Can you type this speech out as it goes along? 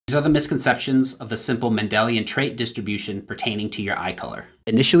These are the misconceptions of the simple Mendelian trait distribution pertaining to your eye color.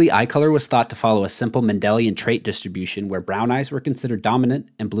 Initially, eye color was thought to follow a simple Mendelian trait distribution where brown eyes were considered dominant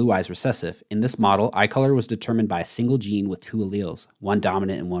and blue eyes recessive. In this model, eye color was determined by a single gene with two alleles, one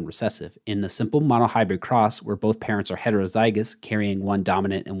dominant and one recessive. In a simple monohybrid cross, where both parents are heterozygous, carrying one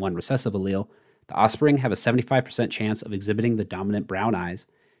dominant and one recessive allele, the offspring have a 75% chance of exhibiting the dominant brown eyes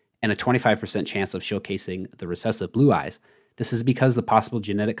and a 25% chance of showcasing the recessive blue eyes. This is because the possible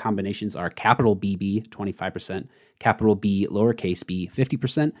genetic combinations are capital BB, 25%, capital B lowercase b,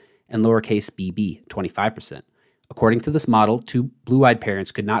 50%, and lowercase bb, 25%. According to this model, two blue-eyed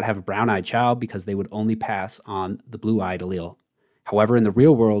parents could not have a brown-eyed child because they would only pass on the blue-eyed allele. However, in the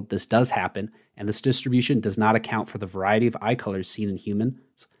real world, this does happen, and this distribution does not account for the variety of eye colors seen in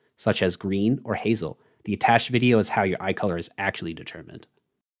humans, such as green or hazel. The attached video is how your eye color is actually determined.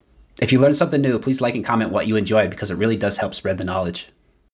 If you learned something new, please like and comment what you enjoyed because it really does help spread the knowledge.